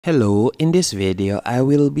Hello, in this video I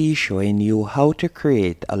will be showing you how to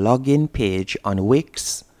create a login page on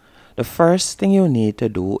Wix. The first thing you need to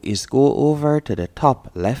do is go over to the top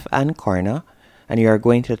left hand corner and you are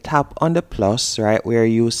going to tap on the plus right where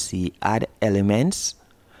you see add elements.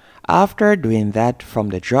 After doing that, from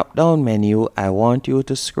the drop down menu I want you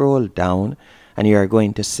to scroll down and you are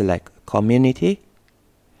going to select community.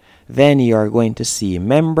 Then you are going to see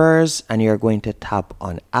members and you are going to tap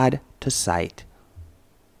on add to site.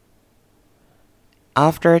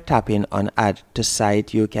 After tapping on add to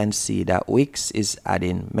site, you can see that Wix is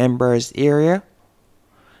adding members area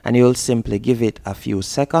and you'll simply give it a few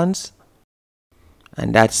seconds.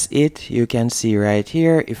 And that's it. You can see right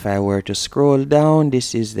here, if I were to scroll down,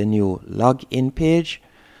 this is the new login page.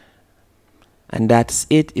 And that's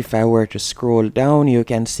it. If I were to scroll down, you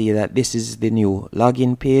can see that this is the new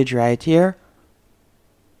login page right here.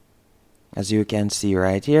 As you can see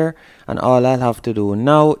right here, and all I'll have to do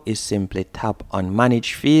now is simply tap on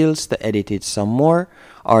manage fields to edit it some more,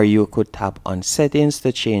 or you could tap on settings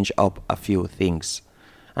to change up a few things.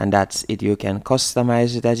 And that's it. You can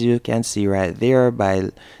customize it as you can see right there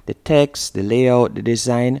by the text, the layout, the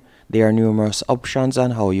design. There are numerous options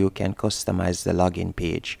on how you can customize the login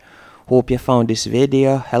page. Hope you found this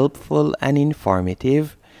video helpful and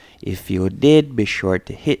informative. If you did, be sure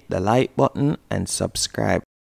to hit the like button and subscribe.